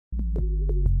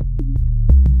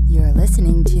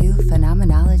listening to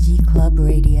Phenomenology Club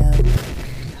Radio.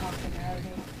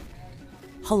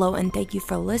 Hello and thank you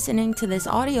for listening to this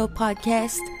audio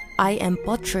podcast. I am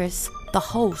Buttress, the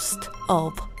host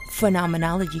of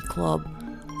Phenomenology Club,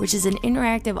 which is an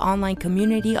interactive online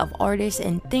community of artists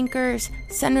and thinkers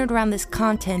centered around this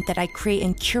content that I create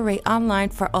and curate online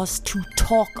for us to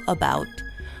talk about,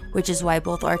 which is why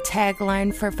both our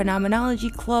tagline for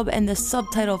Phenomenology Club and the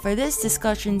subtitle for this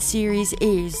discussion series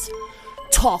is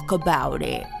Talk About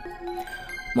It.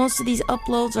 Most of these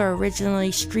uploads are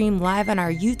originally streamed live on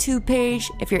our YouTube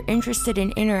page. If you're interested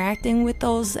in interacting with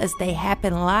those as they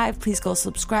happen live, please go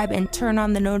subscribe and turn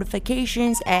on the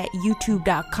notifications at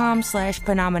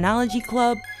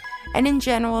youtube.com/phenomenologyclub. And in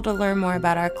general, to learn more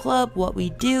about our club, what we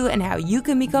do, and how you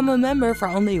can become a member for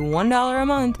only $1 a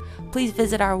month, please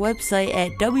visit our website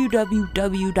at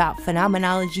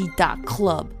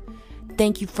www.phenomenology.club.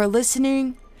 Thank you for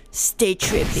listening. Stay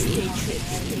trippy.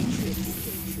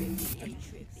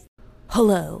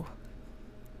 Hello,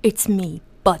 it's me,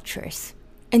 Buttress,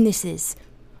 and this is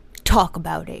Talk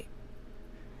About It,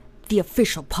 the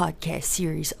official podcast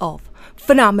series of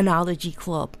Phenomenology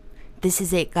Club. This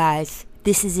is it, guys.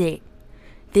 This is it.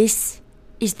 This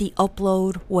is the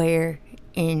upload where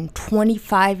in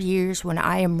 25 years, when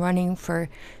I am running for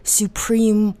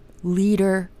Supreme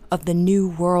Leader of the New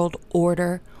World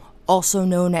Order, also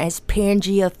known as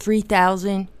Pangea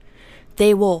 3000,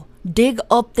 they will dig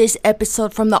up this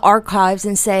episode from the archives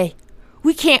and say,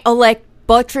 we can't elect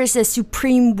Buttress as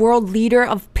Supreme World Leader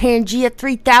of Pangea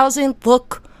 3000.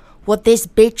 Look what this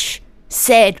bitch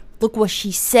said. Look what she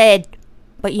said.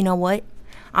 But you know what?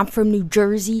 I'm from New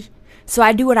Jersey, so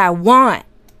I do what I want.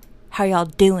 How y'all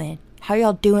doing? How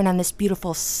y'all doing on this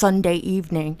beautiful Sunday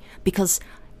evening? Because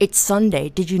it's Sunday.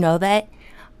 Did you know that?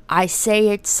 I say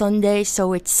it's Sunday,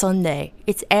 so it's Sunday.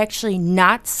 It's actually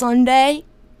not Sunday.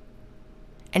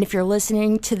 And if you're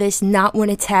listening to this not when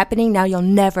it's happening, now you'll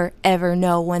never, ever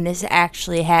know when this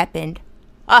actually happened.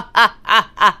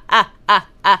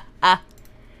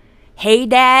 Hey,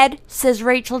 Dad, says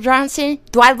Rachel Johnson.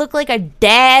 Do I look like a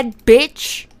dad,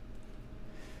 bitch?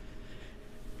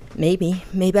 Maybe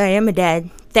I am a dad.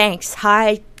 Thanks.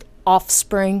 Hi,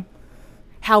 offspring.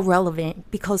 How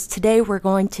relevant, because today we're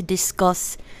going to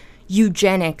discuss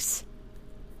eugenics.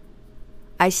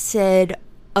 I said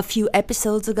a few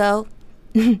episodes ago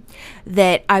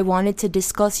that I wanted to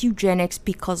discuss eugenics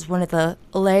because one of the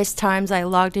last times I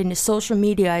logged into social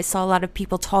media, I saw a lot of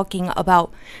people talking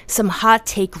about some hot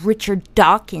take Richard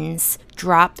Dawkins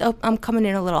dropped. Oh, I'm coming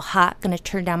in a little hot. Gonna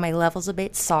turn down my levels a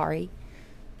bit. Sorry.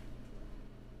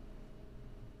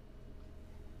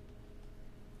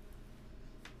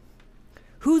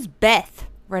 Who's Beth,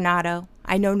 Renato?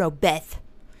 I know no Beth.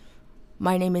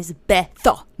 My name is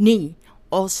Bethany.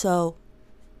 Also,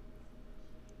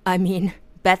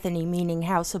 Bethany meaning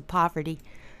house of poverty.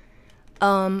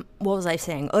 What was I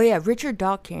saying? Oh yeah, Richard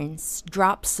Dawkins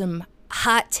dropped some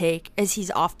hot take, as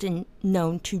he's often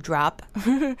known to drop,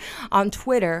 on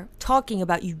Twitter, talking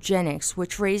about eugenics,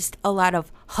 which raised a lot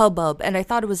of hubbub. And I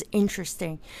thought it was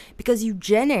interesting because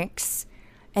eugenics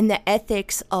and the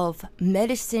ethics of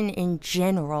medicine in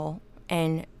general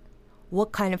and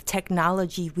what kind of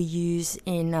technology we use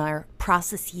in our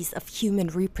processes of human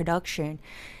reproduction,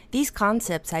 these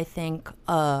concepts, I think,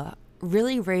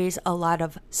 really raise a lot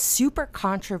of super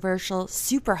controversial,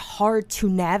 super hard to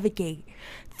navigate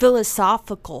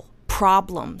philosophical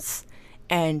problems.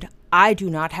 And I do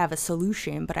not have a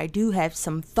solution, but I do have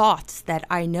some thoughts that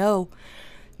I know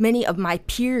many of my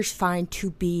peers find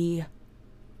to be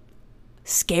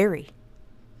scary.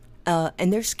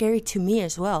 And they're scary to me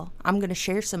as well. I'm going to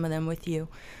share some of them with you.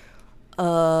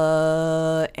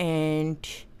 And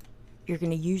you're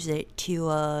going to use it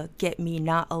to get me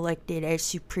not elected as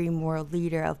Supreme World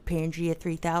Leader of Pangea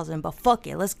 3000. But fuck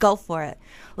it. Let's go for it.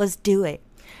 Let's do it.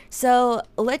 So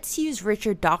let's use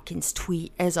Richard Dawkins'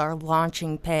 tweet as our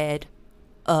launching pad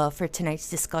for tonight's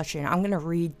discussion. I'm going to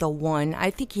read the one. I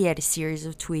think he had a series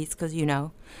of tweets because, you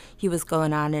know, he was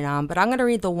going on and on. But I'm going to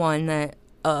read the one that,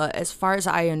 as far as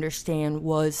I understand,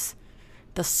 was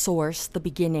the source, the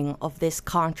beginning of this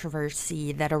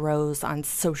controversy that arose on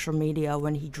social media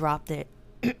when he dropped it.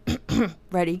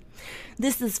 Ready?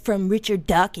 This is from Richard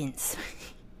Dawkins.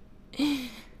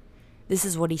 This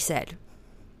is what he said.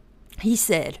 He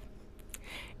said,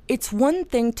 "It's one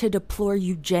thing to deplore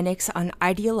eugenics on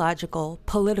ideological,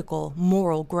 political,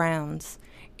 moral grounds.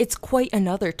 It's quite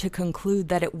another to conclude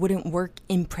that it wouldn't work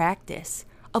in practice.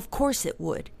 Of course it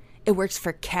would. It works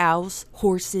for cows,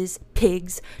 horses,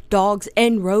 pigs, dogs,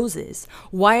 and roses.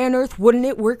 Why on earth wouldn't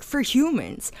it work for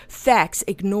humans? Facts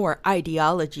ignore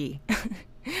ideology."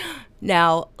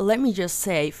 Now, let me just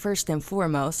say, first and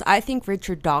foremost, I think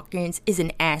Richard Dawkins is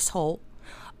an asshole.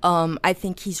 I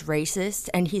think he's racist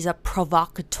and he's a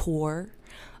provocateur.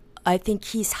 I think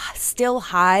he's still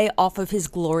high off of his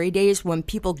glory days when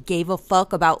people gave a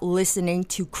fuck about listening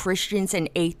to Christians and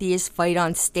atheists fight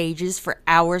on stages for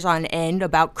hours on end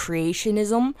about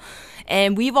creationism.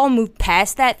 And we've all moved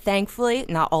past that, thankfully.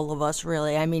 Not all of us,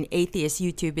 really. I mean, atheist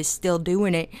YouTube is still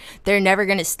doing it. They're never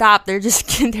going to stop. They're just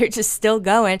still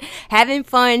going, having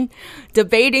fun,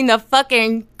 debating the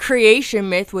fucking creation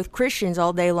myth with Christians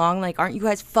all day long. Like, aren't you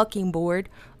guys fucking bored?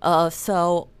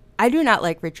 So I do not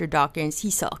like Richard Dawkins.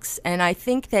 He sucks. And I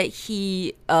think that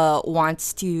he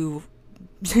wants to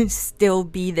still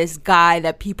be this guy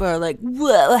that people are like,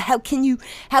 whoa, how can you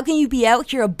be out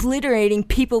here obliterating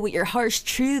people with your harsh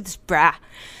truths, brah?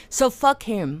 So fuck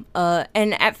him.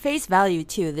 And at face value,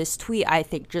 too, this tweet, I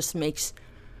think, just makes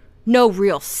no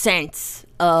real sense.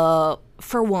 For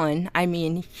one, I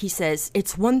mean, he says,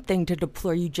 it's one thing to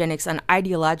deplore eugenics on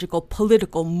ideological,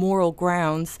 political, moral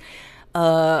grounds.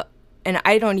 And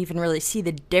I don't even really see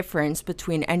the difference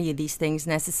between any of these things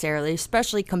necessarily,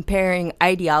 especially comparing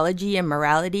ideology and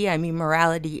morality. I mean,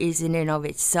 morality is in and of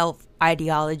itself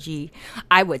ideology,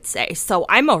 I would say. So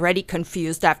I'm already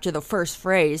confused after the first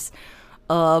phrase.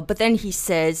 But then he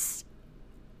says,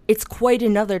 it's quite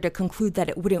another to conclude that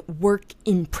it wouldn't work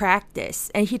in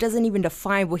practice. And he doesn't even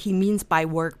define what he means by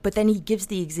work. But then he gives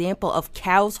the example of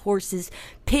cows, horses,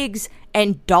 pigs,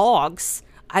 and dogs.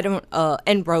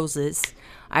 And roses.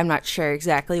 I'm not sure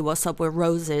exactly what's up with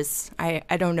roses. I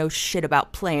don't know shit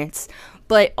about plants.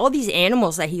 But all these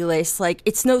animals that he lists, like,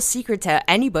 it's no secret to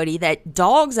anybody that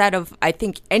dogs out of, I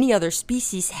think, any other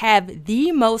species have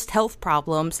the most health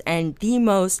problems and the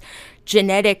most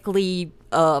genetically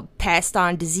passed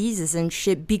on diseases and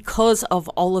shit because of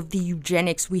all of the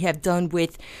eugenics we have done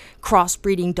with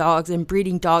crossbreeding dogs and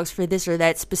breeding dogs for this or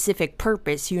that specific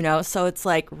purpose, you know? So it's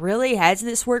like, really, has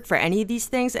this worked for any of these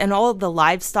things? And all of the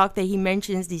livestock that he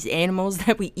mentions, these animals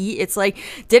that we eat, it's like,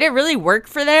 did it really work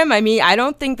for them? I mean, I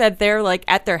don't think that they're like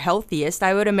at their healthiest.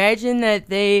 I would imagine that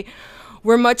they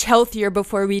were much healthier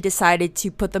before we decided to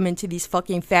put them into these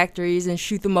fucking factories and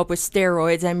shoot them up with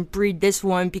steroids and breed this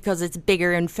one because it's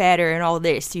bigger and fatter and all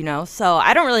this, you know? So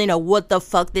I don't really know what the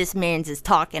fuck this man's is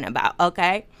talking about,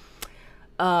 okay?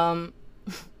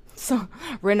 So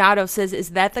Renato says, is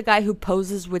that the guy who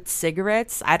poses with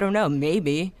cigarettes? I don't know,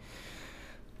 maybe.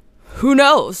 Who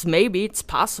knows? Maybe, it's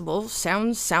possible.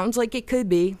 Sounds like it could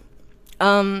be.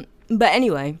 But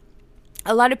anyway,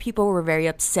 a lot of people were very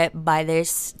upset by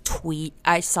this tweet.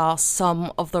 I saw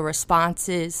some of the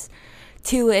responses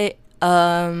to it,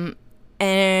 and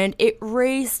it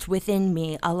raised within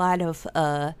me a lot of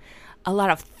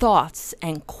thoughts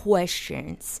and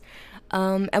questions.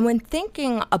 And when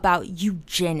thinking about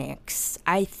eugenics,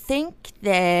 I think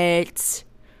that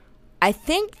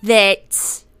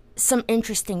some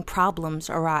interesting problems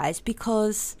arise,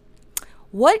 because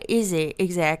what is it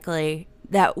exactly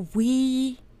that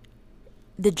we,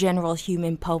 the general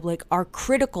human public, are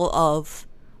critical of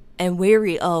and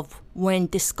wary of when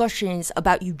discussions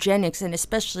about eugenics, and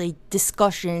especially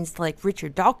discussions like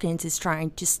Richard Dawkins is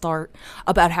trying to start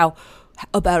about how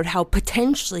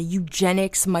potentially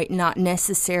eugenics might not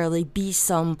necessarily be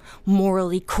some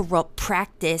morally corrupt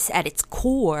practice at its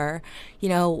core? You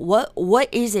know, what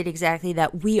is it exactly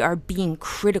that we are being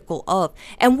critical of?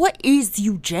 And what is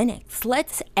eugenics?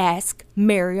 Let's ask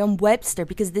Merriam-Webster,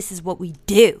 because this is what we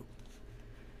do.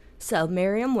 So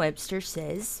Merriam-Webster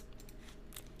says,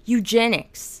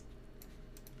 eugenics.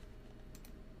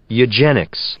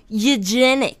 Eugenics.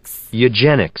 Eugenics.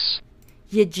 Eugenics.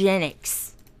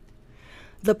 Eugenics.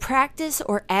 The practice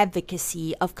or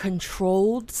advocacy of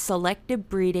controlled selective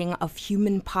breeding of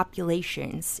human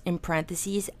populations, in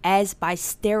parentheses, as by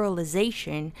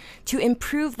sterilization, to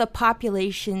improve the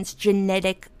population's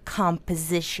genetic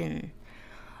composition.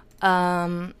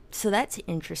 So that's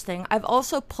interesting. I've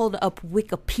also pulled up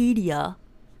Wikipedia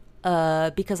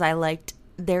because I liked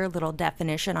their little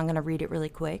definition. I'm going to read it really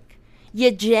quick.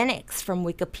 Eugenics from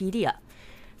Wikipedia.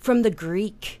 From the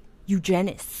Greek,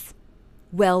 eugenis,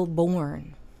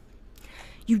 well-born.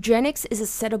 Eugenics is a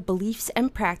set of beliefs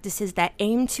and practices that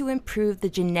aim to improve the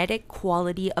genetic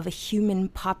quality of a human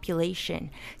population,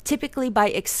 typically by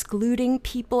excluding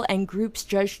people and groups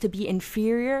judged to be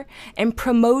inferior and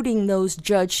promoting those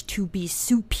judged to be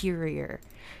superior.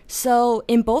 So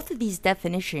in both of these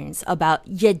definitions about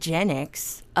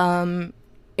eugenics,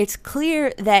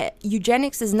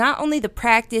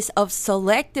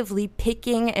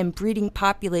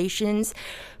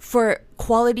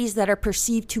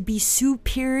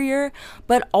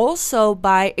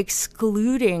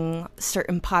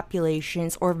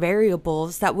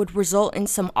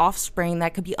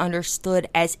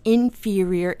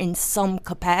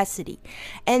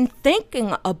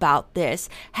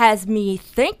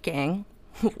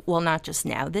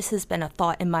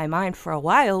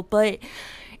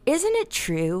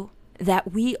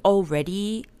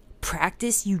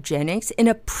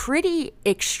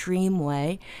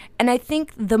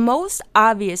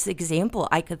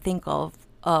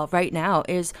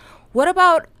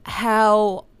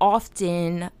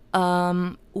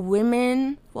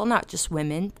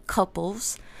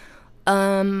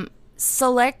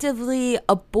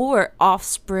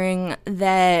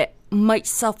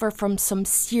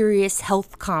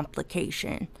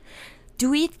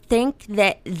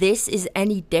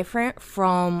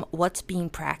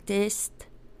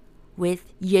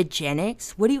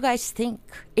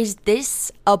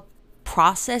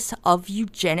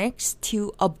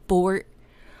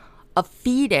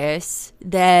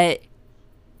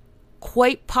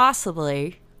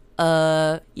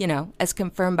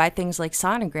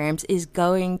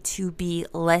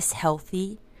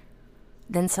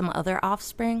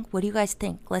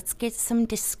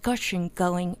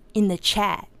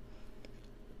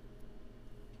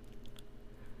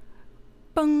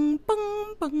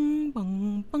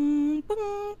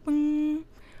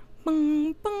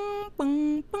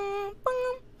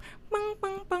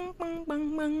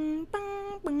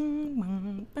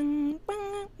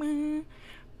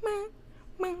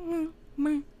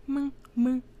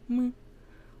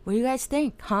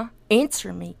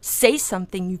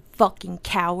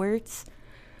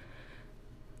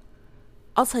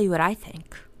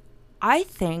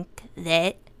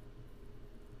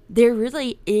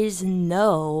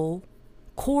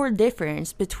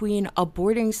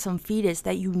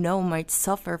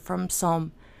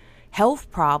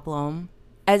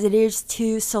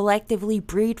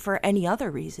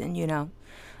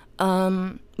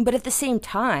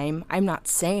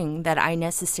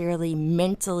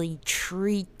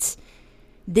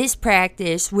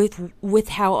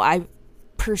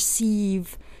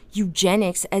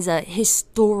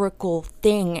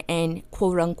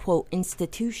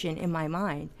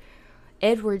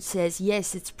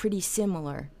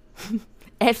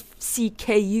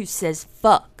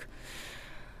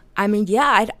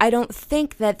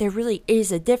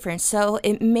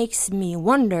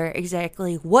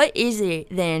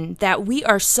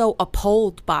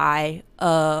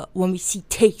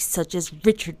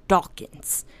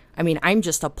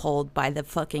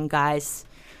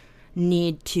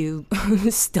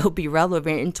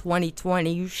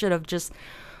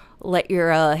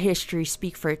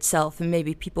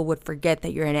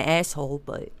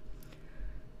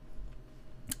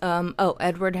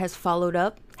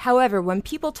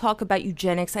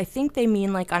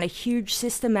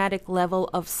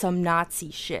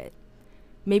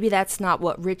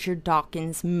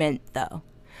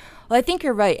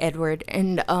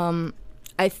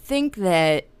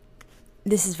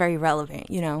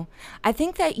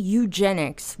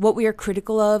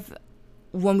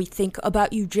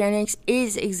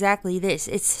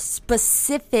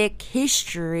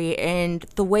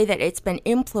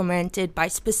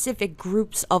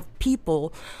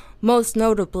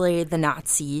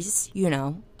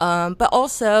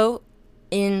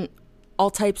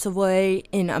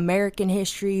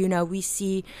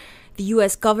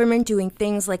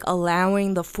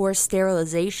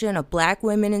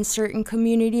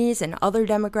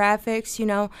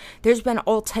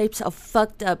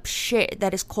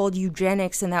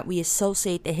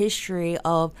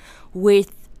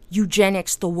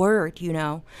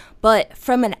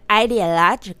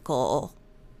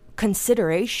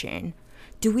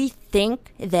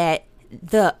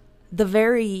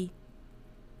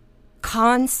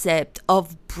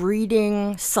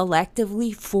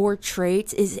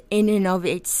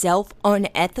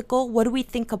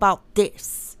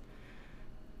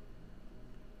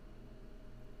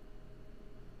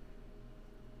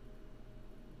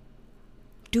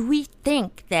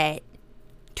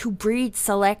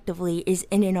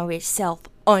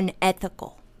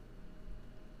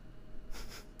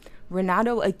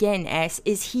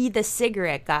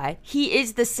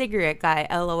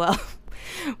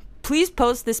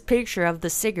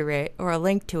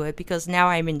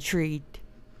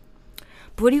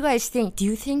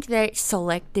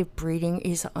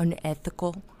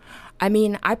 I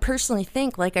mean, I personally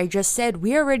think, like I just said,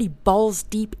 we already balls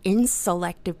deep in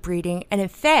selective breeding. And in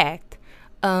fact,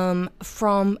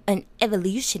 from an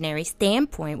evolutionary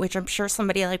standpoint, which I'm sure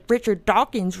somebody like Richard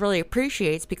Dawkins really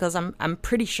appreciates, because I'm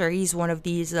pretty sure he's one of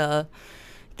these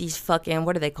fucking,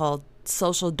 what are they called?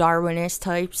 Social Darwinist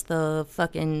types, the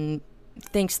fucking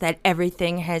thinks that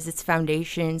everything has its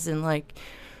foundations in like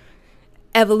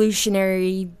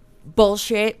evolutionary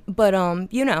bullshit. But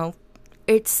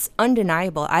it's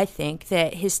undeniable, I think,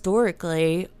 that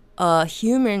historically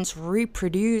humans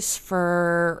reproduce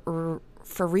for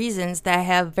reasons that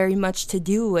have very much to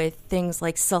do with things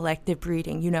like selective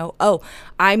breeding.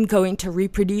 I'm going to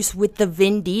reproduce with the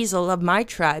Vin Diesel of my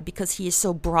tribe because he is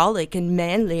so brolic and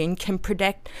manly and can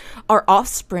protect our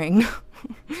offspring.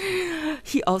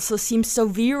 He also seems so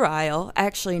virile.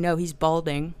 Actually, no, he's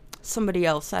balding. Somebody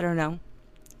else, I don't know.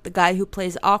 The guy who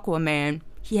plays Aquaman,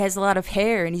 he has a lot of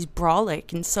hair and he's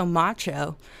brolic and so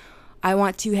macho. I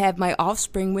want to have my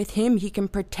offspring with him. He can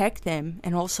protect them.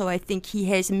 And also, I think he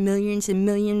has millions and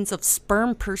millions of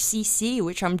sperm per cc,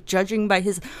 which I'm judging by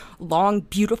his long,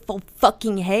 beautiful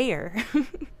fucking hair.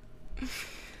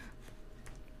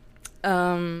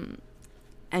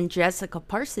 And Jessica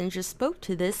Parsons just spoke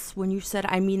to this when you said,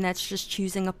 I mean, that's just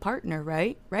choosing a partner,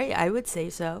 right? Right? I would say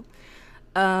so.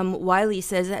 Wiley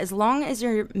says, as long as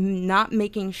you're not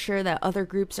making sure that other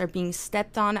groups are being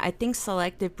stepped on, I think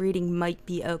selective breeding might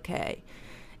be okay.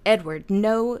 Edward,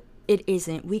 no, it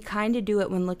isn't. We kind of do it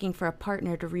when looking for a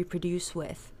partner to reproduce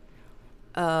with.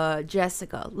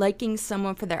 Jessica, liking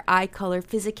someone for their eye color,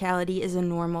 physicality is a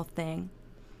normal thing.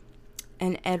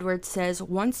 And Edward says,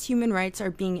 once human rights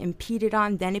are being impeded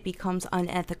on, then it becomes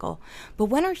unethical. But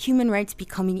when are human rights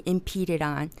becoming impeded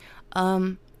on?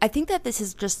 I think that this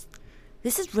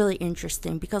is really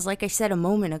interesting because, like I said a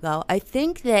moment ago, I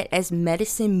think that as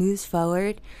medicine moves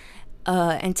forward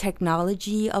and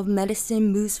technology of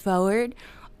medicine moves forward,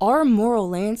 our moral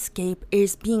landscape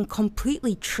is being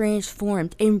completely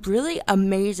transformed in really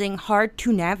amazing, hard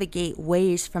to navigate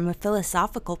ways from a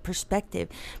philosophical perspective.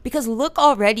 Because look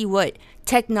already what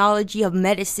technology of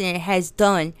medicine has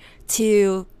done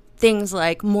to things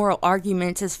like moral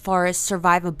arguments as far as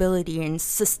survivability and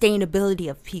sustainability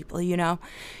of people,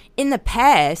 In the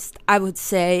past, I would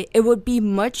say it would be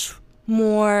much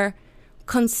more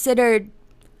considered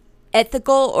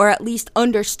ethical, or at least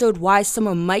understood why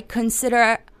someone might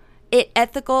consider it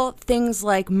ethical, things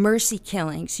like mercy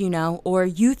killings, or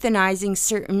euthanizing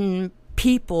certain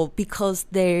people because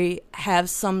they have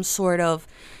some sort of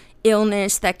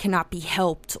illness that cannot be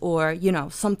helped, or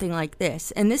something like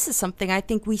this. And this is something I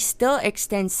think we still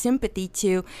extend sympathy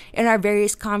to in our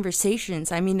various conversations.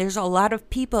 I mean, there's a lot of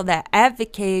people that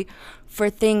advocate for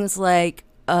things like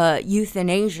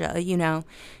euthanasia,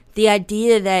 the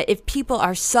idea that if people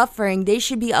are suffering, they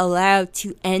should be allowed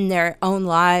to end their own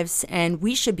lives, and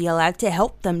we should be allowed to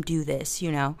help them do this,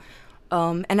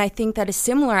 and I think that a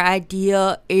similar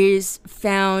idea is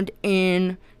found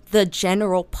in the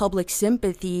general public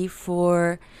sympathy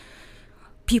for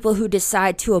people who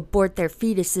decide to abort their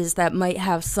fetuses that might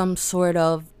have some sort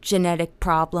of genetic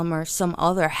problem or some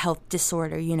other health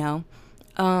disorder,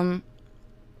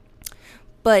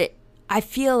 But I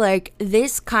feel like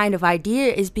this kind of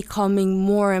idea is becoming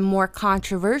more and more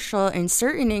controversial in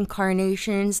certain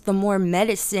incarnations the more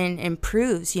medicine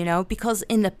improves, because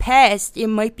in the past it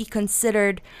might be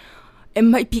considered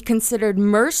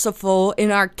merciful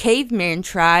in our caveman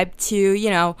tribe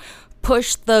to,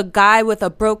 push the guy with a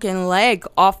broken leg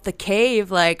off the cave,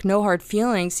 like no hard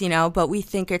feelings, but we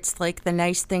think it's like the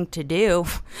nice thing to do.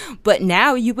 But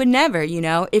now you would never,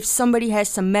 if somebody has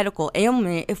some medical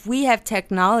ailment, if we have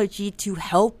technology to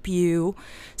help you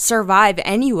survive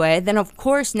anyway, then of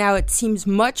course now it seems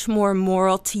much more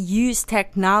moral to use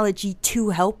technology to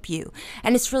help you.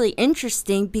 And it's really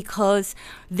interesting because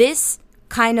this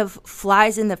kind of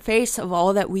flies in the face of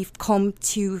all that we've come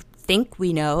to think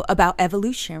we know about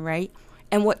evolution, right?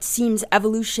 And what seems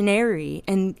evolutionary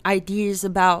and ideas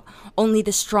about only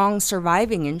the strong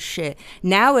surviving and shit.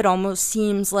 Now it almost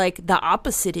seems like the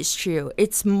opposite is true.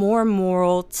 It's more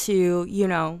moral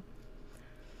to,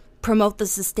 promote the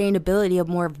sustainability of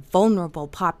more vulnerable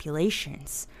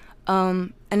populations.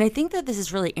 And I think that this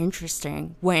is really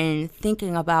interesting when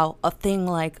thinking about a thing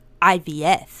like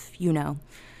IVF,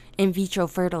 in vitro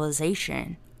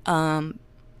fertilization.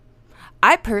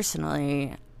 I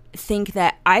personally think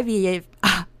that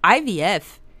IVF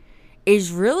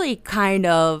is really kind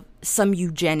of some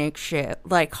eugenic shit,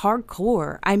 like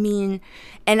hardcore. I mean,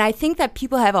 and I think that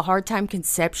people have a hard time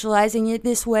conceptualizing it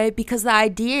this way because the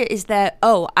idea is that,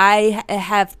 oh, I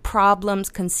have problems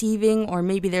conceiving, or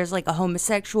maybe there's like a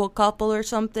homosexual couple or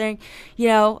something,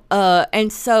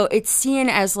 and so it's seen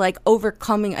as like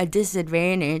overcoming a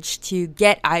disadvantage to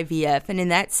get IVF. And in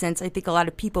that sense, I think a lot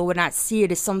of people would not see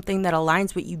it as something that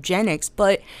aligns with eugenics,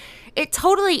 but it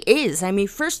totally is. I mean,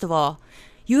 first of all,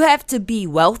 you have to be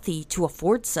wealthy to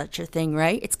afford such a thing,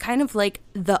 right? It's kind of like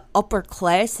the upper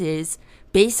classes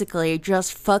basically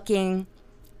just fucking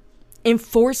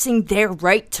enforcing their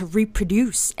right to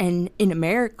reproduce. And in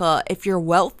America, if you're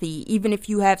wealthy, even if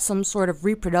you have some sort of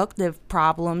reproductive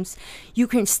problems, you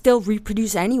can still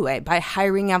reproduce anyway by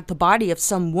hiring out the body of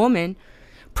some woman,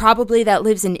 probably that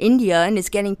lives in India and is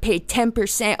getting paid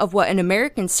 10% of what an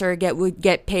American surrogate would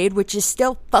get paid, which is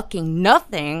still fucking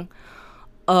nothing.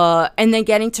 And then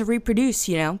getting to reproduce,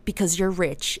 because you're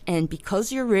rich. And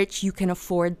because you're rich, you can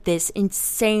afford this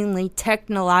insanely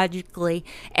technologically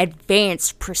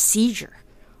advanced procedure.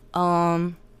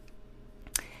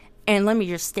 And let me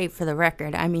just state for the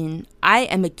record, I mean, I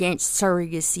am against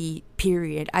surrogacy,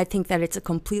 period. I think that it's a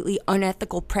completely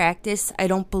unethical practice. I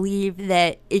don't believe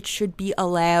that it should be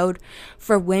allowed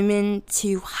for women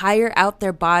to hire out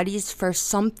their bodies for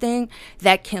something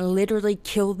that can literally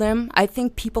kill them. I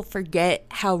think people forget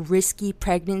how risky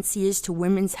pregnancy is to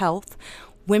women's health.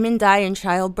 Women die in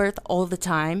childbirth all the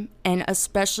time, and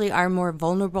especially our more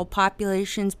vulnerable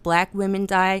populations. Black women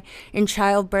die in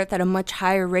childbirth at a much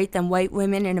higher rate than white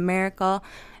women in America.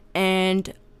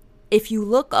 And if you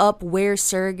look up where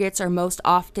surrogates are most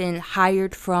often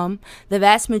hired from, the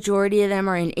vast majority of them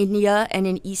are in India and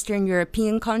in Eastern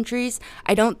European countries.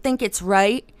 I don't think it's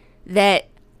right that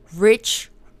rich,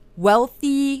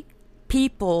 wealthy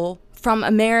people from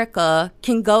America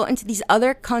can go into these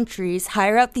other countries,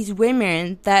 hire out these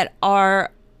women that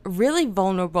are really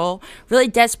vulnerable, really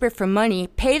desperate for money,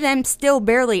 pay them still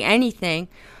barely anything,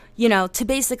 to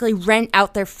basically rent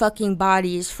out their fucking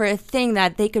bodies for a thing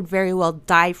that they could very well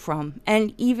die from.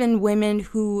 And even women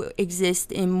who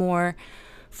exist in more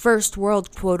first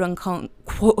world quote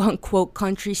unquote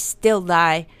countries still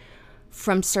die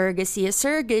from surrogacy. A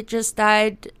surrogate just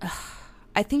died,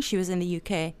 I think she was in the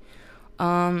UK.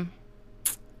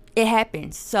 It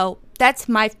happens. So that's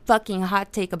my fucking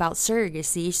hot take about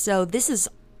surrogacy. So this is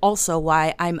also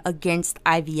why I'm against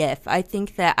IVF. I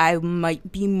think that I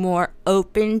might be more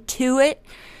open to it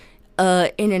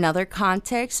in another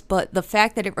context, but the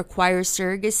fact that it requires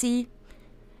surrogacy,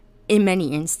 in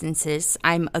many instances,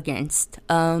 I'm against.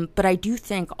 But I do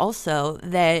think also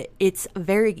that it's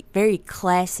very, very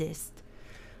classist.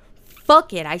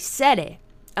 Fuck it, I said it.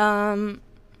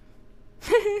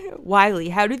 Wiley,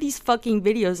 how do these fucking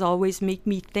videos always make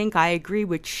me think I agree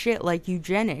with shit like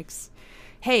eugenics?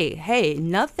 Hey,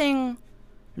 nothing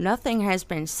has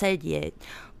been said yet.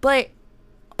 But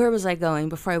where was I going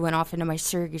before I went off into my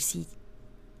surrogacy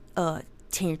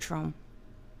tantrum?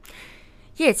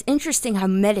 Yeah, it's interesting how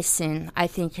medicine, I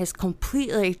think, has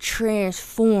completely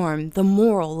transformed the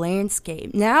moral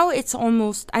landscape. Now it's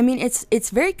almost, it's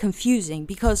very confusing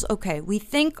because, okay,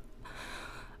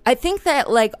 I think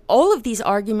that, like, all of these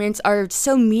arguments are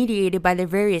so mediated by their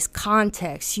various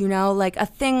contexts, like a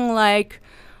thing like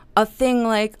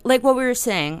what we were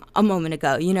saying a moment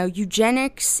ago,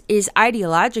 eugenics is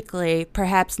ideologically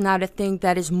perhaps not a thing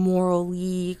that is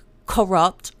morally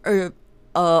corrupt or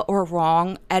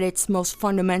wrong at its most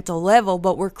fundamental level,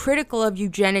 but we're critical of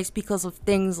eugenics because of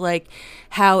things like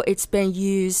how it's been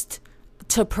used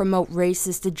to promote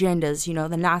racist agendas.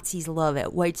 The Nazis love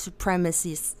it. White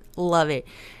supremacists love it.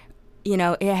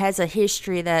 It has a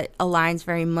history that aligns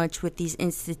very much with these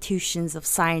institutions of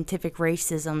scientific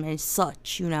racism and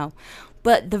such,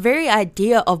 But the very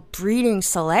idea of breeding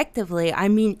selectively,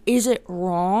 is it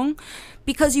wrong?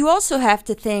 Because you also have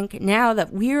to think now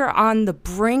that we're on the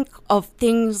brink of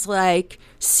things like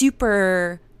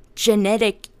super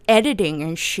genetic editing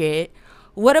and shit.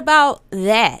 What about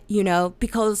that,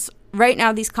 Because right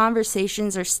now, these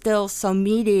conversations are still so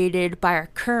mediated by our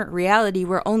current reality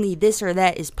where only this or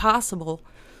that is possible.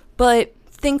 But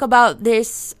think about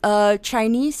this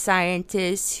Chinese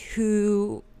scientist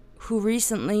who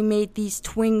recently made these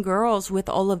twin girls with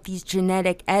all of these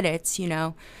genetic edits,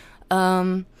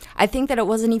 I think that it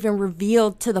wasn't even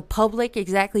revealed to the public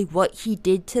exactly what he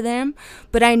did to them.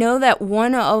 But I know that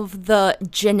one of the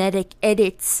genetic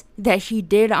edits that he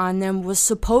did on them was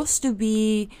supposed to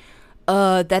be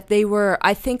that they were,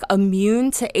 I think,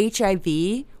 immune to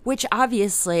HIV, which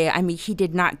obviously, he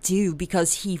did not do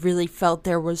because he really felt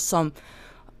there was some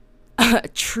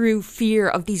true fear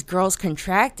of these girls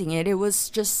contracting it. It was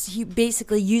just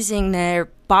basically using their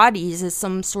bodies as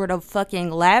some sort of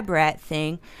fucking lab rat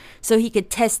thing so he could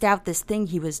test out this thing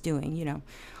he was doing, you know.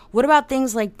 What about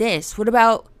things like this? What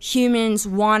about humans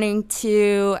wanting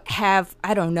to have,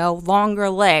 I don't know, longer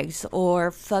legs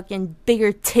or fucking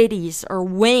bigger titties or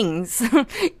wings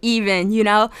even, you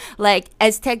know? Like,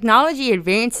 as technology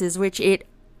advances, which it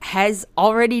has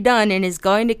already done and is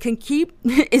going to keep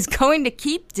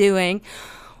doing,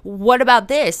 what about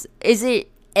this? Is it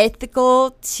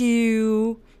ethical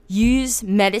to use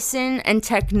medicine and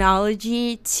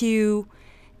technology to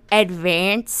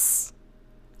advance,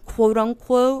 quote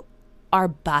unquote, our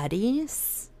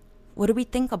bodies? What do we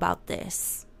think about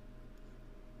this?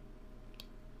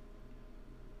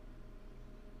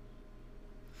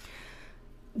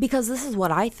 Because this is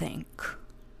what I think.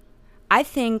 I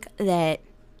think that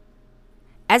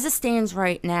as it stands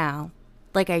right now,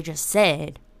 like I just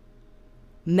said,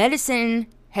 medicine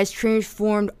has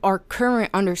transformed our current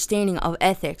understanding of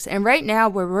ethics. And right now,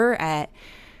 where we're at,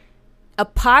 a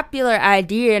popular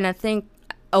idea, and I think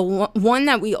one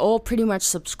that we all pretty much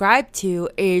subscribe to,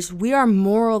 is we are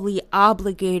morally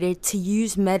obligated to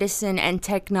use medicine and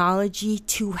technology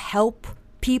to help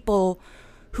people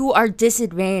who are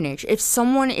disadvantaged. If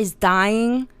someone is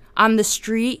dying on the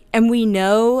street and we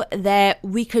know that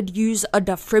we could use a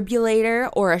defibrillator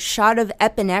or a shot of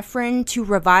epinephrine to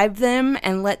revive them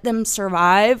and let them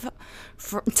survive,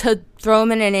 to throw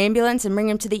them in an ambulance and bring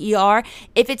them to the ER,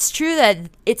 if it's true that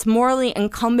it's morally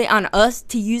incumbent on us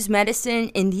to use medicine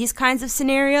in these kinds of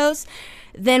scenarios,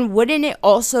 then wouldn't it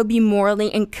also be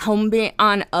morally incumbent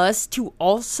on us to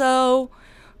also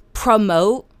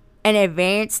promote and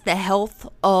advance the health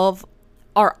of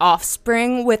our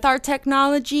offspring with our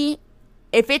technology?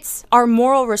 If it's our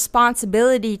moral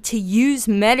responsibility to use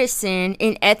medicine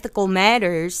in ethical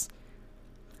matters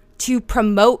to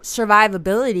promote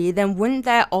survivability, then wouldn't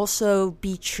that also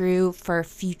be true for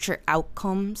future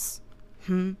outcomes?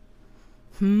 What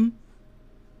do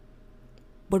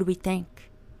we think?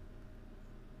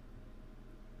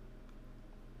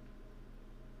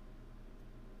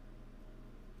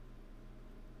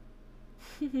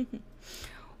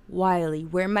 Wiley,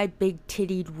 where my big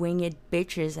tittied winged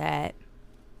bitches at?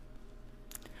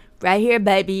 Right here,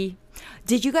 baby.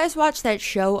 Did you guys watch that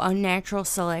show Unnatural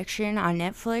Selection on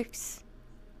Netflix?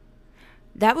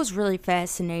 That was really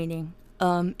fascinating.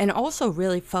 And also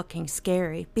really fucking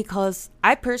scary, because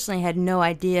I personally had no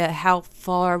idea how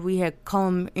far we had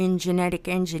come in genetic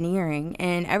engineering.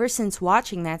 And ever since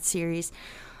watching that series,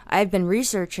 I've been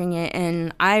researching it,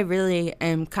 and I really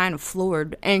am kind of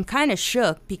floored and kind of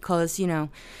shook because, you know,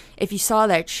 if you saw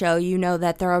that show, you know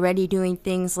that they're already doing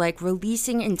things like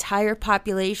releasing entire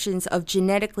populations of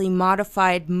genetically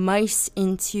modified mice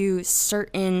into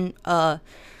certain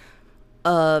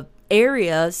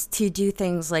areas to do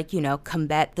things like, you know,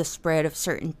 combat the spread of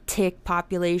certain tick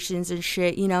populations and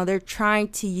shit. You know, they're trying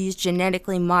to use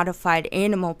genetically modified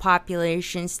animal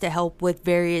populations to help with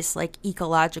various like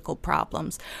ecological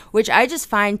problems, which I just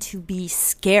find to be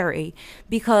scary,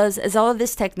 because as all of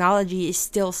this technology is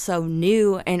still so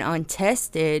new and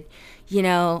untested, you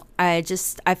know, I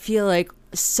feel like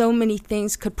so many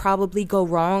things could probably go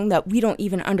wrong that we don't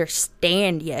even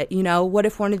understand yet. You know, what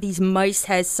if one of these mice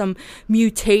has some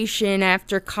mutation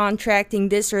after contracting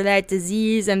this or that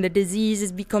disease, and the disease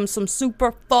has become some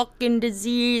super fucking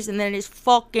disease, and then it's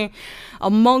fucking a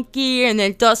monkey, and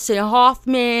then Dustin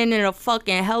Hoffman in a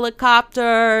fucking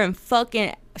helicopter, and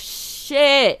fucking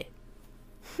shit.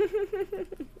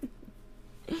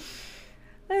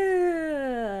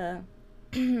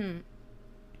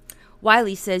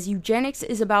 Wiley says, eugenics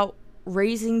is about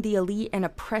raising the elite and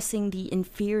oppressing the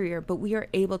inferior, but we are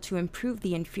able to improve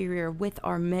the inferior with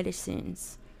our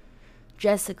medicines.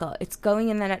 Jessica, it's going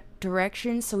in that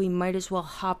direction, so we might as well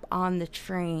hop on the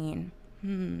train.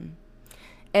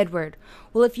 Edward,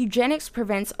 well, if eugenics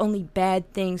prevents only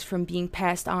bad things from being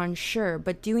passed on, sure,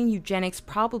 but doing eugenics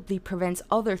probably prevents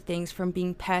other things from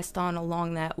being passed on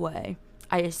along that way.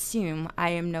 I assume.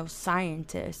 I am no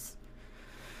scientist.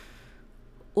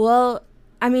 Well,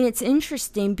 I mean, it's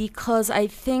interesting because I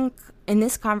think in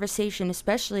this conversation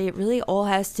especially, it really all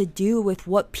has to do with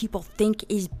what people think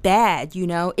is bad, you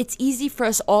know? It's easy for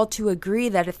us all to agree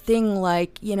that a thing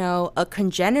like, you know, a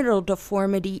congenital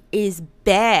deformity is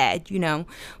bad, you know?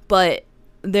 But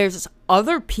there's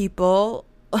other people,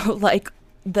 like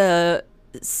the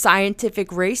scientific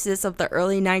racists of the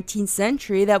early 19th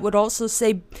century that would also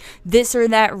say this or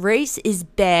that race is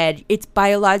bad, it's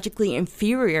biologically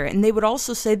inferior, and they would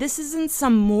also say this isn't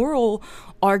some moral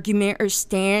argument or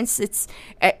stance,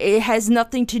 it has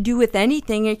nothing to do with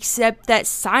anything except that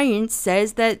science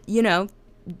says that,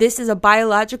 this is a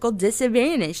biological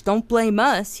disadvantage, don't blame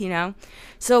us.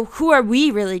 So who are we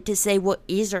really to say what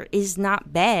is or is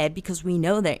not bad, because we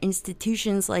know that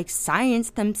institutions like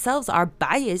science themselves are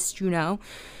biased.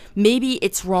 Maybe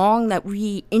it's wrong that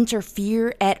we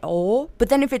interfere at all, but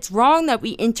then if it's wrong that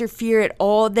we interfere at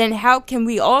all, then how can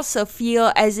we also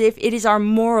feel as if it is our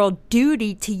moral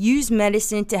duty to use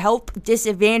medicine to help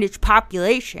disadvantaged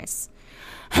populations?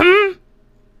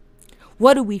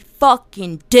 What do we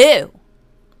fucking do?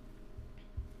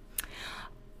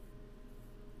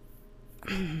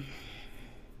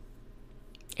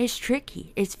 It's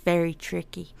tricky. It's very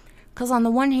tricky. Because on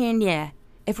the one hand, yeah,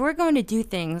 if we're going to do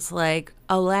things like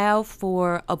allow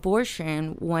for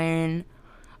abortion when,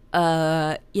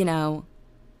 well,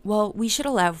 we should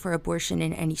allow for abortion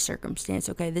in any circumstance,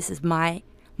 okay? This is my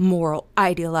moral,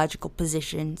 ideological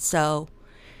position, so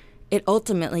it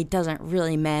ultimately doesn't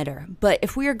really matter. But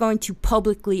if we are going to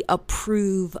publicly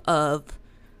approve of,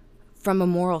 from a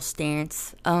moral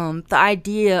stance, the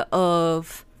idea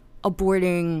of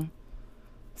aborting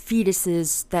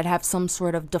fetuses that have some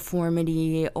sort of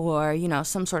deformity or,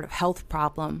 some sort of health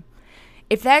problem,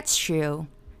 if that's true,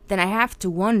 then I have to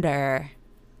wonder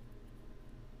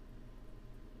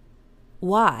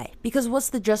why. Because what's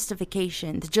the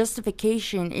justification? The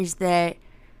justification is that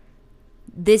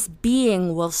this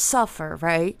being will suffer,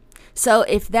 right? So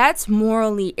if that's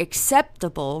morally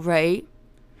acceptable, right,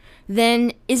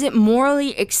 then is it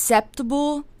morally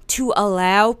acceptable to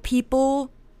allow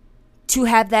people to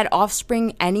have that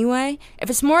offspring anyway? If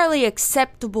it's morally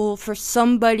acceptable for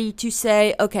somebody to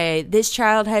say, okay, this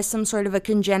child has some sort of a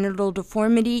congenital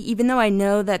deformity, even though I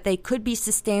know that they could be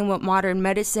sustained with modern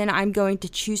medicine, I'm going to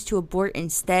choose to abort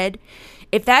instead.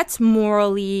 If that's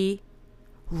morally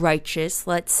righteous,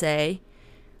 let's say,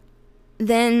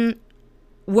 then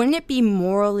wouldn't it be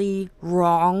morally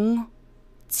wrong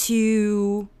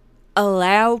to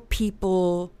allow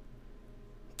people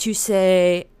to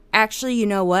say, actually, you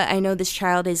know what? I know this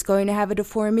child is going to have a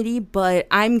deformity, but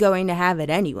I'm going to have it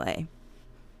anyway.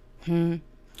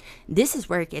 This is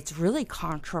where it gets really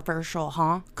controversial,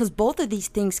 huh? Because both of these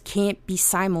things can't be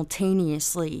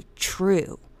simultaneously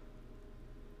true.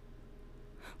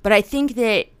 But I think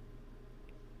that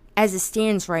as it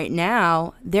stands right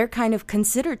now, they're kind of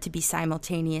considered to be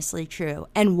simultaneously true.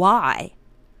 And why?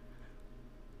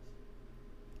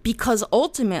 Because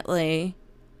ultimately,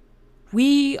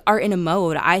 we are in a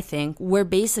mode, I think, where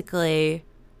basically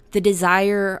the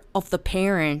desire of the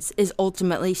parents is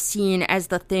ultimately seen as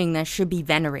the thing that should be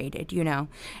venerated,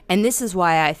 And this is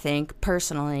why I think,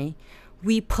 personally,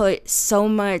 we put so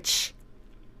much,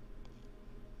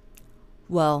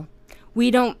 well,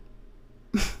 we're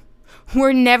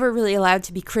never really allowed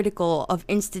to be critical of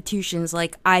institutions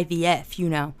like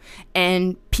IVF,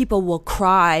 And people will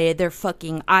cry their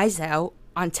fucking eyes out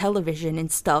on television and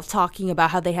stuff, talking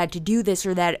about how they had to do this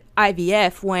or that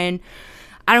IVF when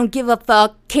I don't give a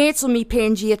fuck, cancel me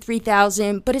Pangea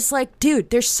 3000, but it's like, dude,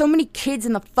 there's so many kids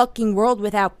in the fucking world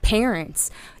without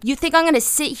parents. You think I'm gonna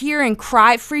sit here and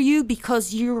cry for you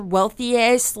because you're wealthy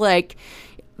ass, like,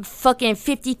 fucking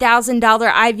 $50,000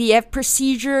 IVF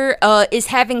procedure is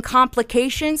having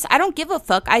complications? I don't give a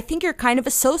fuck. I think you're kind of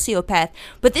a sociopath,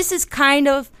 but this is kind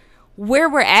of where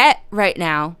we're at right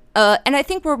now. And I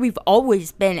think where we've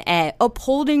always been at,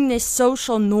 upholding this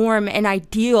social norm and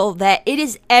ideal that it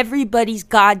is everybody's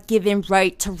God-given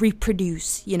right to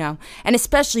reproduce, and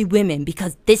especially women,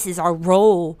 because this is our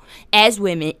role as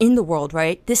women in the world,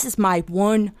 right? This is my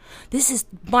one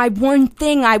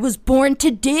thing I was born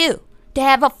to do, to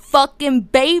have a fucking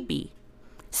baby.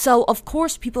 So, of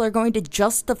course, people are going to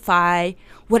justify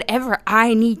whatever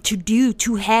I need to do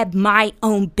to have my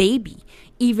own baby,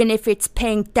 even if it's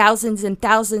paying thousands and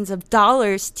thousands of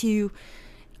dollars to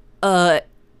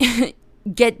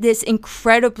get this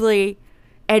incredibly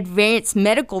advanced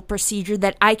medical procedure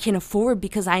that I can afford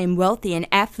because I am wealthy and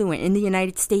affluent in the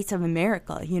United States of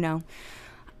America,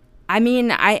 I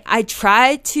mean, I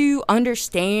try to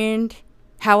understand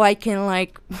how I can,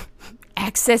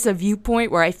 access a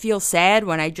viewpoint where I feel sad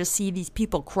when I just see these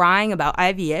people crying about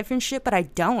IVF and shit, but I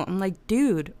don't. I'm like,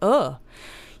 dude,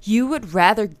 you would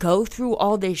rather go through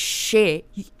all this shit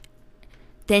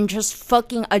than just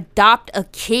fucking adopt a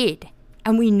kid.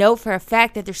 And we know for a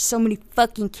fact that there's so many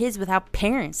fucking kids without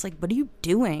parents. Like, what are you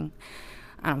doing?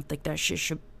 I don't think that shit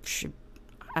should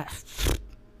I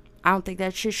don't think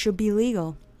that shit should be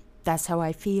legal. That's how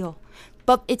I feel.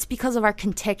 but it's because of our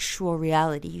contextual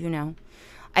reality, you know.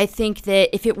 I think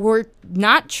that if it were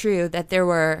not true that there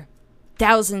were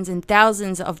thousands and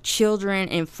thousands of children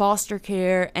in foster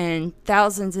care and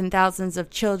thousands of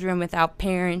children without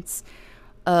parents,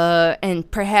 and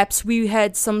perhaps we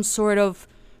had some sort of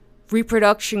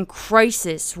reproduction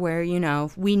crisis where, you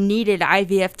know, we needed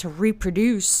IVF to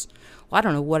reproduce. Well, I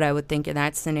don't know what I would think in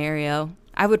that scenario.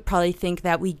 I would probably think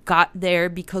that we got there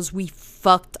because we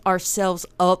fucked ourselves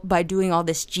up by doing all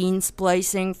this gene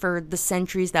splicing for the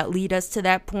centuries that lead us to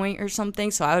that point or something.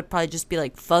 So I would probably just be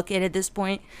like, fuck it at this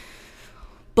point.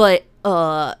 But,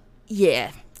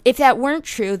 yeah. If that weren't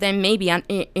true, then maybe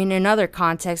in another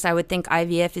context, I would think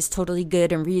IVF is totally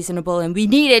good and reasonable, and we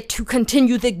need it to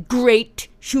continue the great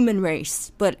human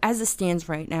race. But as it stands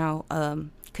right now,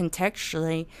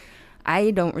 contextually,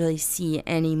 I don't really see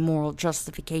any moral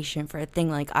justification for a thing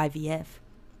like IVF.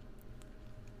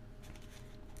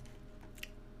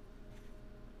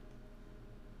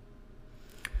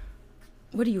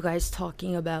 What are you guys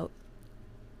talking about?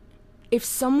 If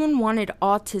someone wanted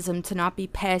autism to not be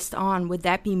passed on, would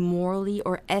that be morally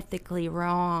or ethically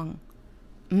wrong?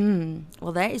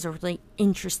 Well, that is a really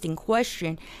interesting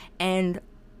question. And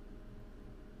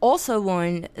also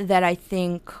one that I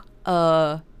think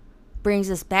brings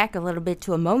us back a little bit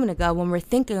to a moment ago when we're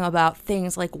thinking about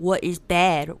things like what is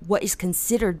bad, what is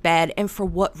considered bad, and for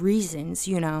what reasons,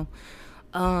 you know.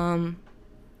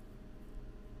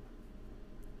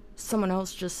 Someone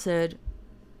else just said,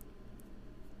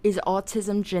 is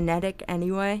autism genetic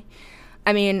anyway?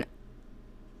 I mean,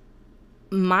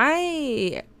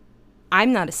 I'm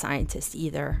not a scientist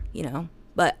either, you know,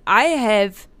 but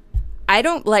I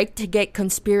don't like to get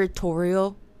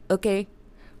conspiratorial, okay?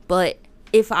 But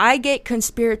if I get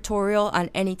conspiratorial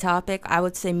on any topic, I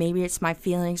would say maybe it's my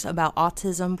feelings about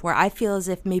autism, where I feel as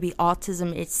if maybe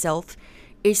autism itself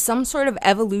is some sort of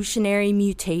evolutionary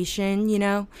mutation, you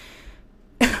know?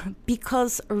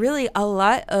 Because really a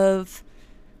lot of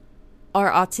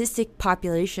our autistic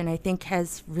population, I think,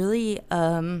 has really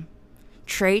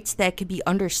traits that could be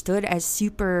understood as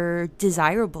super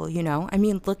desirable, you know? I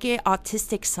mean, look at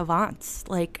autistic savants.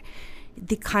 Like,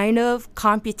 the kind of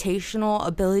computational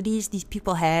abilities these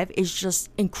people have is just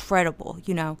incredible,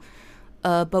 you know?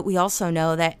 But we also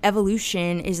know that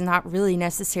evolution is not really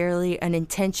necessarily an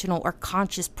intentional or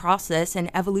conscious process, and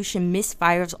evolution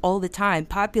misfires all the time.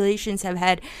 Populations have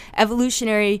had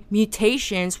evolutionary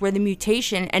mutations where the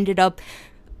mutation ended up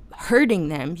hurting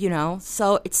them, you know?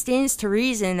 So it stands to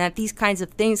reason that these kinds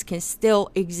of things can still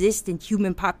exist in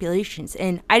human populations.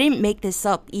 And I didn't make this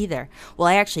up either. Well,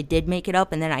 I actually did make it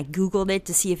up, and then I Googled it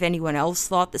to see if anyone else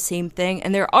thought the same thing.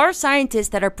 And there are scientists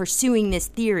that are pursuing this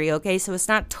theory, okay? So it's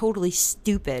not totally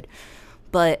stupid.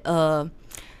 But,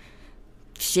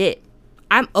 shit.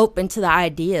 I'm open to the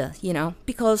idea, you know?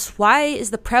 Because why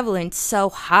is the prevalence so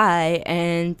high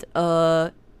and,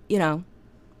 you know...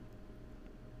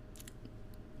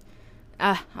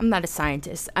 I'm not a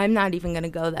scientist. I'm not even going to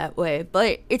go that way.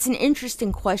 But it's an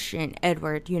interesting question,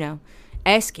 Edward, you know,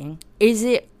 asking. Is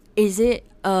it, if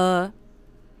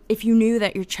you knew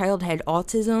that your child had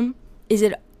autism, is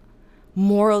it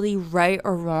morally right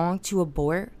or wrong to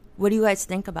abort? What do you guys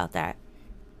think about that?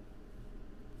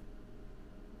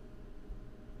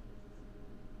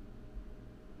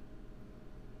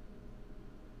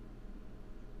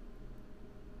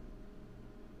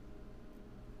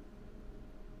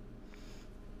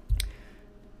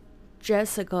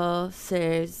 Jessica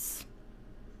says,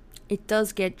 it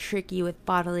does get tricky with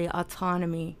bodily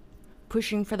autonomy.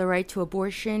 Pushing for the right to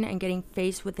abortion and getting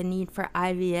faced with the need for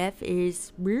IVF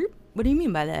is weird. What do you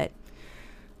mean by that?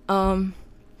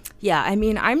 Yeah, I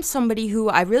mean, I'm somebody who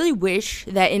I really wish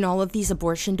that in all of these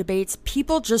abortion debates,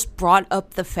 people just brought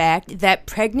up the fact that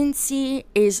pregnancy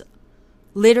is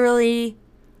literally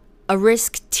a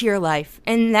risk to your life.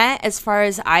 And that, as far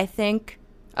as I think,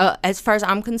 as far as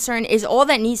I'm concerned, is all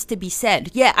that needs to be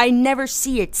said. Yeah, I never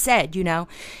see it said, you know.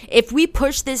 If we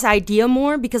push this idea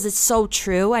more, because it's so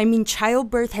true, I mean,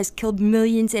 childbirth has killed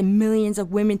millions and millions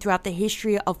of women throughout the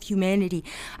history of humanity.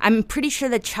 I'm pretty sure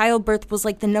that childbirth was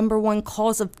like the #1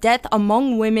 cause of death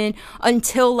among women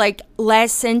until like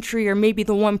last century or maybe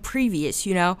the one previous,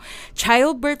 you know.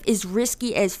 Childbirth is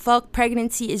risky as fuck.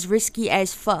 Pregnancy is risky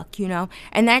as fuck, you know.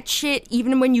 And that shit,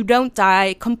 even when you don't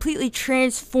die, completely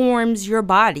transforms your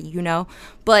body, you know.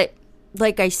 But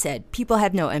like I said, people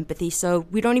have no empathy, so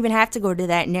we don't even have to go to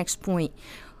that next point.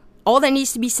 All that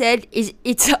needs to be said is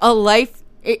it's a life.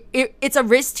 It's a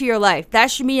risk to your life.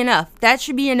 That should be enough. That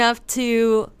should be enough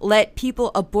to let people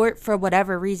abort for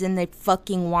whatever reason they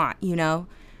fucking want, you know.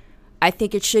 I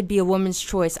think it should be a woman's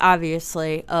choice,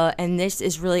 obviously, and this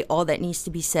is really all that needs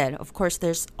to be said. Of course,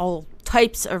 there's all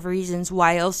types of reasons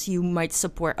why else you might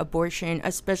support abortion,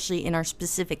 especially in our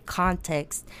specific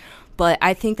context. But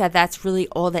I think that that's really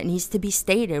all that needs to be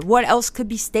stated. What else could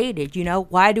be stated?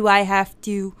 Why do I have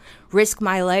to risk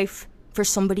my life for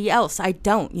somebody else? I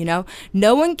don't,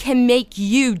 No one can make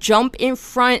you jump in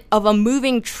front of a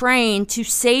moving train to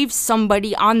save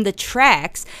somebody on the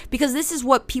tracks, because this is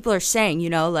what people are saying,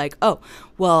 like, oh,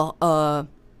 well,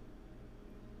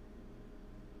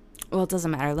 it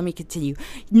doesn't matter. Let me continue.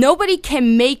 Nobody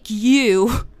can make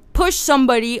you push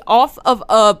somebody off of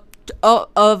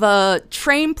a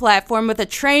train platform with a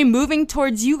train moving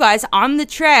towards you guys on the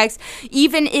tracks,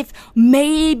 even if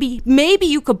maybe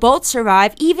you could both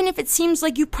survive, even if it seems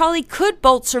like you probably could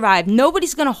both survive.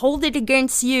 Nobody's gonna hold it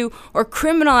against you or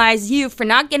criminalize you for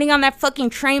not getting on that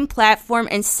fucking train platform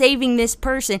and saving this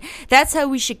person. That's how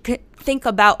we should think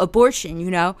about abortion,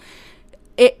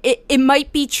 It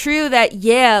might be true that,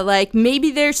 maybe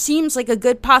there seems like a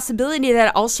good possibility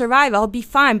that I'll survive, I'll be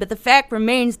fine, but the fact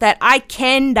remains that I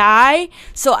can die,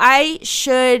 so I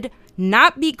should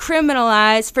not be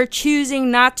criminalized for choosing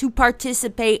not to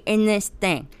participate in this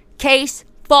thing. Case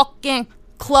fucking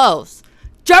closed.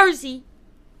 Jersey.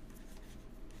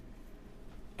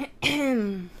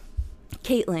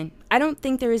 Caitlin, I don't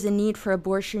think there is a need for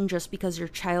abortion just because your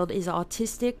child is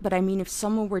autistic, but I mean, if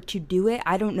someone were to do it,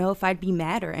 I don't know if I'd be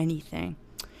mad or anything.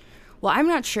 Well, I'm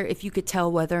not sure if you could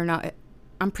tell whether or not...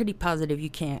 I'm pretty positive you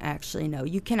can't actually. No,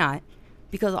 you cannot.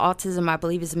 Because autism, I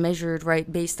believe, is measured,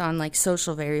 right, based on,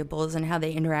 social variables and how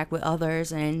they interact with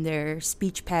others and their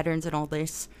speech patterns and all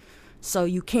this. So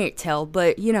you can't tell.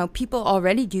 But, people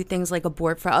already do things like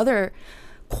abort for other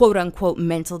quote-unquote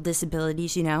mental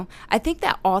disabilities, I think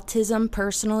that autism,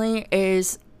 personally,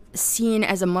 is seen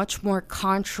as a much more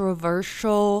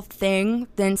controversial thing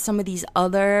than some of these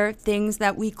other things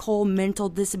that we call mental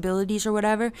disabilities or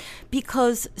whatever,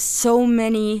 because so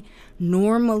many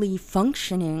normally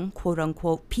functioning,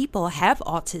 quote-unquote, people have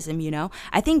autism,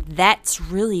 I think that's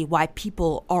really why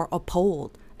people are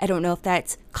appalled. I don't know if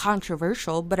that's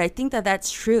controversial, but I think that that's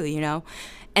true,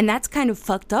 And that's kind of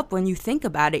fucked up when you think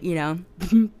about it,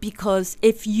 because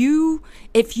if you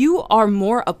are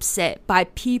more upset by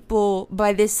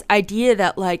this idea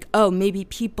that maybe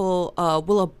people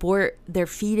will abort their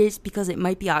fetus because it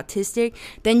might be autistic,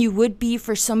 than you would be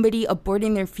for somebody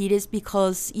aborting their fetus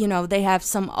because, they have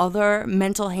some other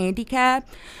mental handicap,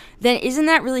 then isn't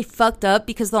that really fucked up?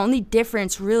 Because the only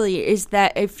difference really is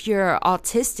that if you're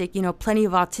autistic, plenty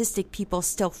of autistic people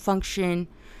still function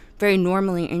very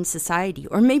normally in society.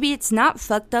 Or maybe it's not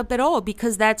fucked up at all,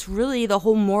 because that's really the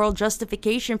whole moral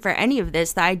justification for any of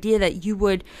this. The idea that you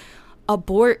would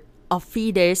abort a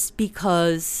fetus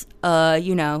because,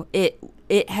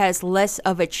 it has less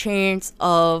of a chance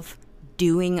of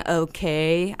doing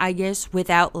okay, I guess,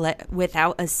 without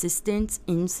assistance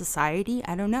in society.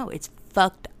 I don't know. It's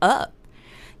fucked up.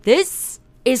 This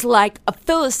is like a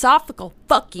philosophical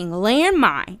fucking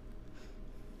landmine.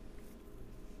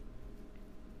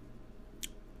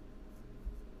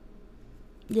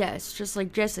 Yes, just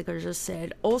like Jessica just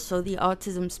said. Also, the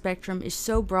autism spectrum is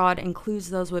so broad, includes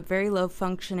those with very low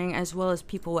functioning as well as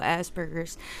people with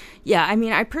Asperger's. Yeah, I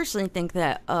mean, I personally think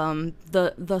that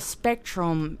the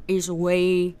spectrum is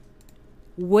way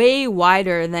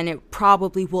wider than it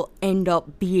probably will end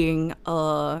up being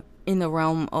in the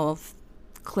realm of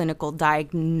clinical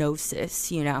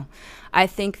diagnosis, I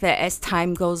think that as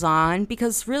time goes on,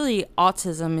 because really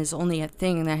autism is only a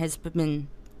thing that has been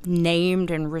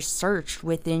named and researched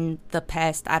within the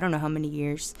past, I don't know how many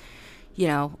years,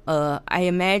 I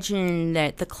imagine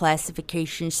that the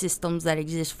classification systems that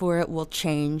exist for it will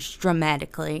change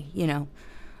dramatically,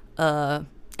 and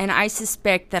I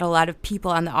suspect that a lot of people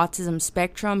on the autism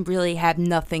spectrum really have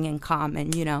nothing in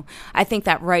common, I think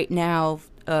that right now,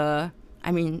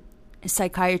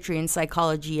 psychiatry and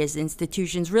psychology as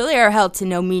institutions really are held to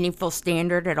no meaningful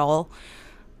standard at all.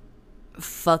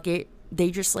 Fuck it. They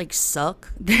just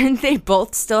suck. They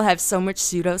both still have so much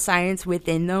pseudoscience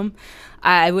within them.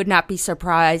 I would not be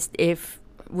surprised if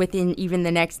within even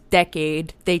the next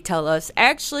decade they tell us,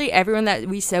 actually, everyone that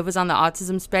we said was on the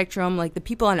autism spectrum, the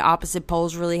people on opposite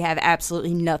poles really have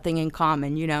absolutely nothing in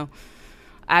common,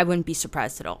 I wouldn't be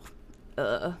surprised at all.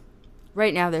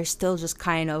 Right now they're still just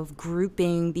kind of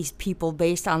grouping these people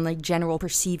based on general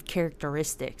perceived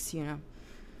characteristics,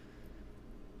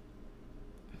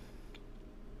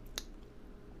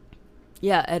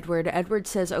 Yeah, Edward. Edward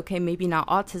says, okay, maybe not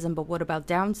autism, but what about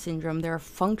Down syndrome? There are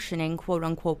functioning,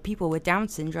 quote-unquote, people with Down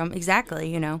syndrome.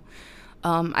 Exactly,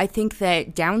 I think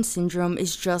that Down syndrome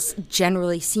is just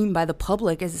generally seen by the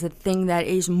public as a thing that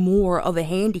is more of a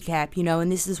handicap,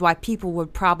 and this is why people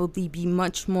would probably be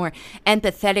much more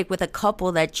empathetic with a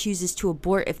couple that chooses to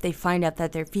abort if they find out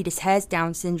that their fetus has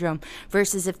Down syndrome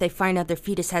versus if they find out their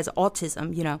fetus has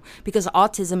autism, because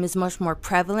autism is much more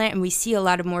prevalent, and we see a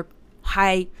lot of more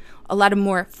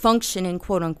functioning,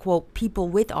 quote unquote, people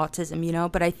with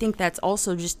autism, but I think that's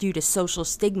also just due to social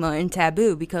stigma and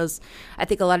taboo, because I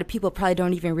think a lot of people probably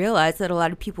don't even realize that a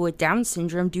lot of people with Down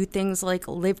syndrome do things like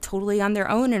live totally on their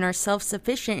own and are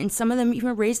self-sufficient, and some of them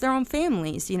even raise their own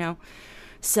families,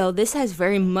 So this has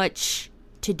very much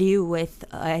to do with,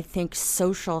 I think,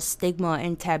 social stigma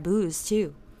and taboos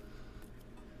too.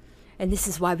 And this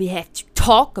is why we have to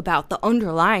talk about the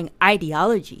underlying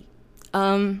ideology.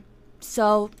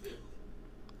 So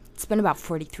it's been about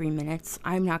 43 minutes.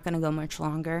 I'm not going to go much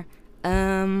longer.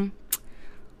 But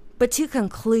to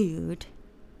conclude,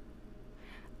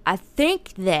 I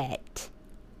think that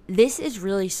this is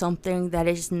really something that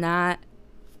is not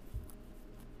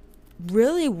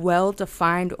really well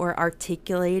defined or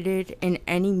articulated in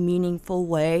any meaningful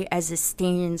way as it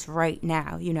stands right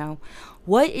now.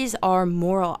 What is our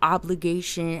moral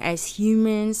obligation as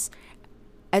humans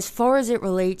as far as it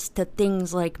relates to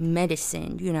things like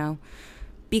medicine,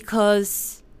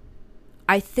 because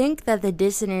I think that the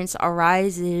dissonance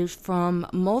arises from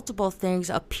multiple things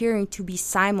appearing to be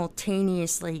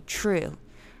simultaneously true.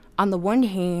 On the one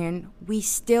hand, we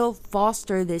still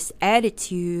foster this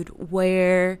attitude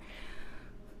where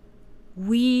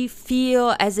we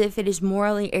feel as if it is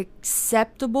morally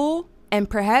acceptable and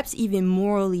perhaps even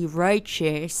morally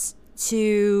righteous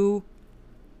to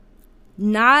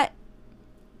not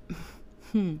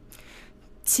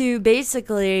to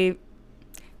basically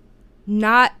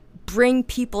not bring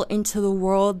people into the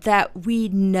world that we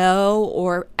know,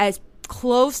 or as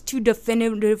close to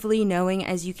definitively knowing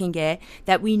as you can get,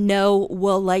 that we know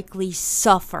will likely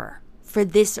suffer for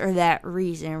this or that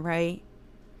reason, right?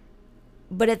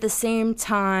 But at the same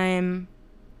time,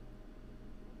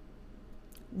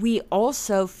 we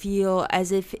also feel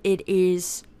as if it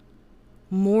is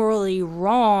morally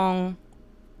wrong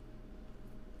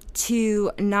to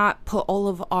not put all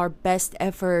of our best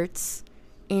efforts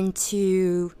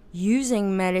into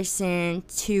using medicine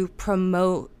to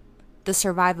promote the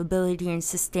survivability and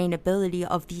sustainability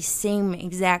of these same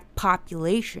exact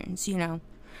populations,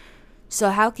 So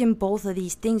how can both of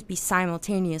these things be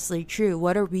simultaneously true?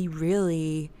 What are we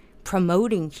really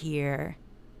promoting here,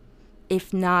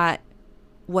 if not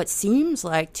what seems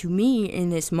like to me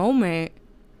in this moment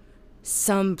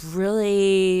some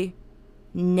really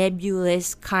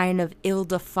nebulous kind of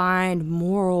ill-defined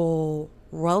moral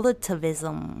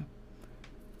relativism,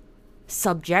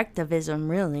 subjectivism,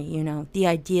 really, the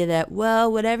idea that,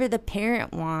 well, whatever the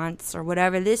parent wants or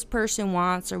whatever this person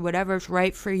wants or whatever's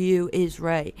right for you is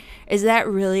right. Is that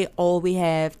really all we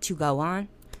have to go on?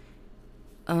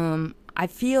 I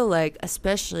feel like,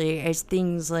 especially as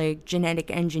things like genetic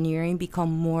engineering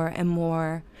become more and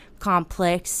more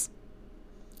complex,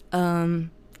 and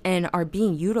are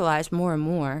being utilized more and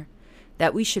more,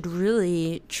 that we should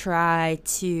really try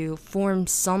to form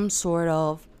some sort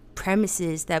of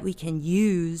premises that we can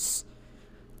use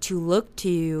to look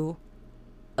to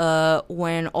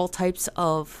when all types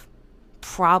of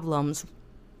problems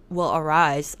will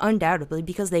arise, undoubtedly,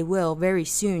 because they will very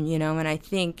soon, and I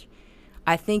think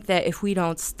that if we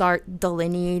don't start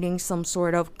delineating some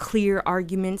sort of clear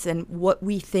arguments and what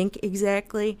we think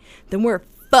exactly, then we're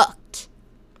fucked.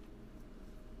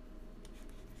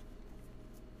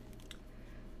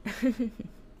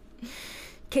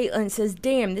 Caitlin says,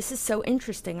 damn, this is so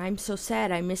interesting. I'm so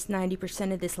sad I missed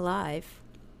 90% of this live.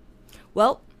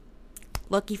 Well,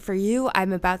 lucky for you,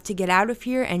 I'm about to get out of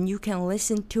here and you can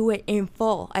listen to it in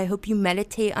full. I hope you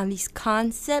meditate on these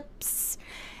concepts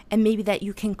and maybe that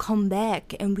you can come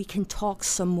back and we can talk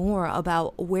some more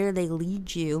about where they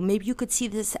lead you. Maybe you could see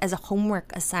this as a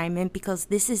homework assignment, because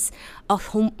this is a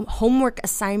homework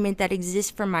assignment that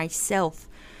exists for myself,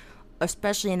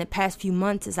 especially in the past few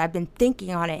months as I've been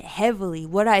thinking on it heavily.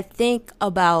 What I think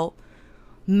about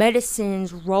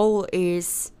medicine's role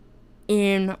is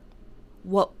in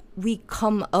what we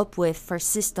come up with for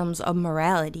systems of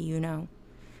morality,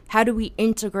 How do we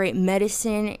integrate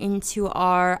medicine into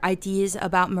our ideas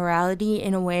about morality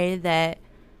in a way that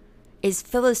is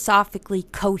philosophically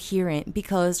coherent?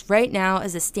 Because right now,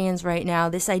 as it stands right now,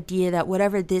 this idea that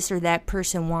whatever this or that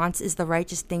person wants is the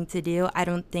righteous thing to do, I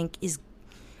don't think is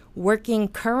working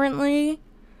currently,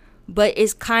 but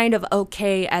is kind of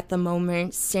okay at the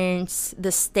moment since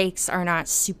the stakes are not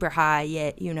super high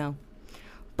yet,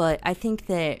 But I think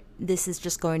that this is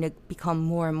just going to become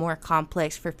more and more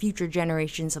complex for future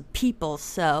generations of people,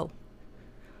 so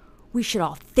we should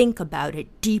all think about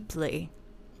it deeply.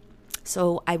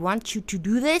 So I want you to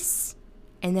do this,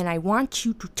 and then I want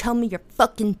you to tell me your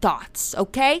fucking thoughts,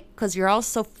 okay? Because you're all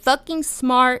so fucking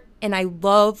smart, and I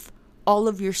love all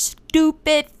of your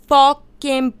stupid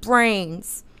fucking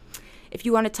brains. If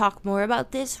you want to talk more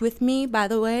about this with me, by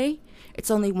the way, it's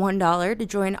only $1 to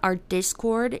join our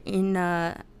Discord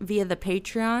via the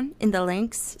Patreon in the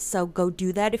links. So go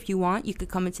do that if you want. You could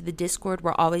come into the Discord.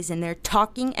 We're always in there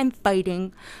talking and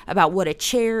fighting about what a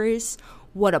chair is,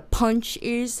 what a punch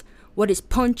is, what is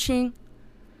punching,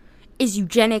 is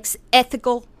eugenics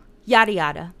ethical, yada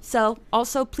yada. So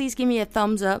also please give me a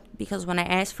thumbs up, because when I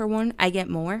ask for one, I get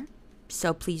more.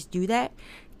 So please do that.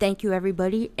 Thank you,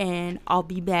 everybody, and I'll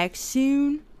be back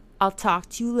soon. I'll talk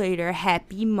to you later.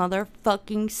 Happy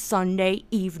motherfucking Sunday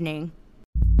evening.